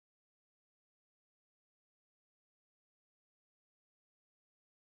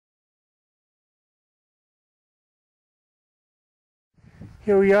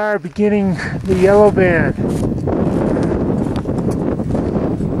Here we are beginning the yellow band. Beginning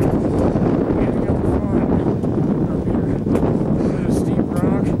of the fun up here. There's a steep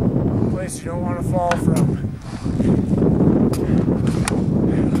rock, a place you don't want to fall from.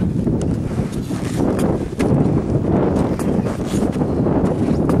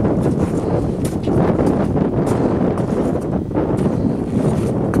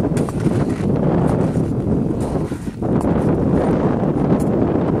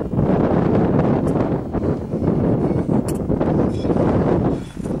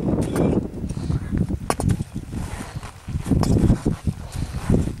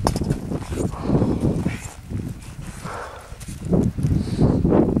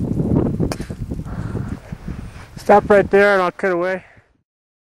 Stop right there and I'll cut away.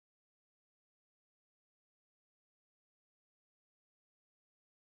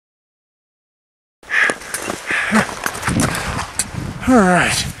 All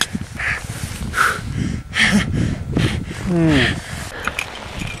right.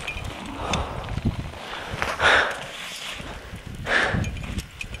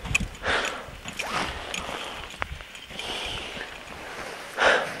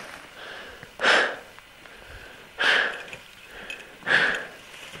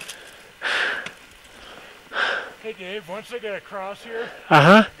 Hey Dave, once I get across here,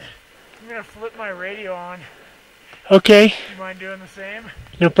 I'm gonna flip my radio on. Okay. You mind doing the same?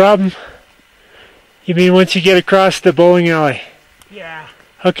 No problem. You mean once you get across the bowling alley? Yeah.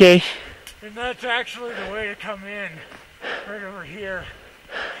 Okay. And that's actually the way to come in, right over here.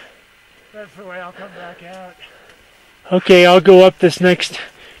 That's the way I'll come back out. Okay, I'll go up this next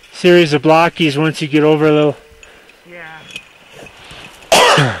series of blockies once you get over a little. Yeah.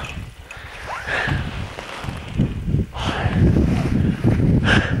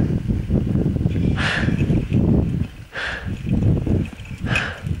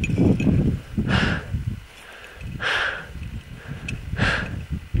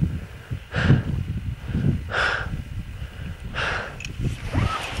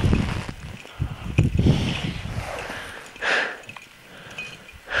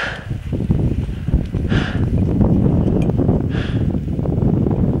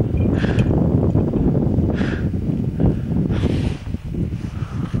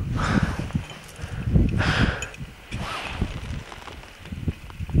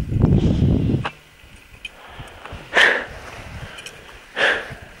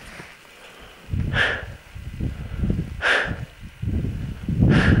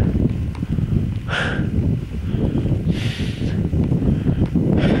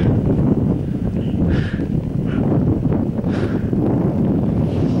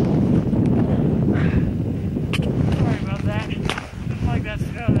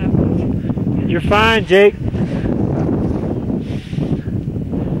 You're fine, Jake.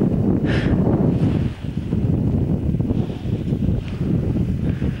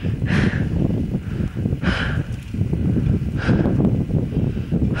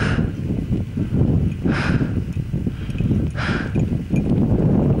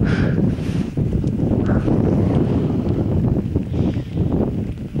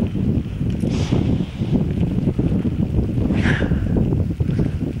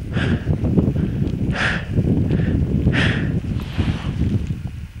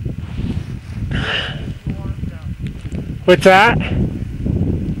 What's that?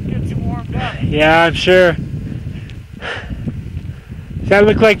 Gets you warmed up. Yeah, I'm sure. Does that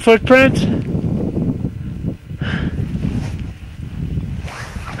look like footprints?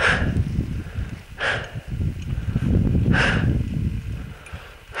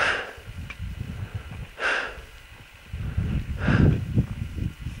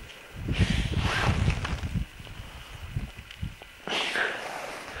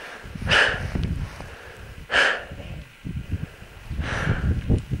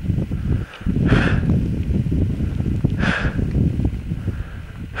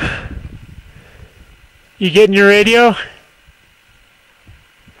 You getting your radio?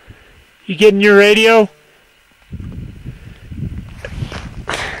 You getting your radio?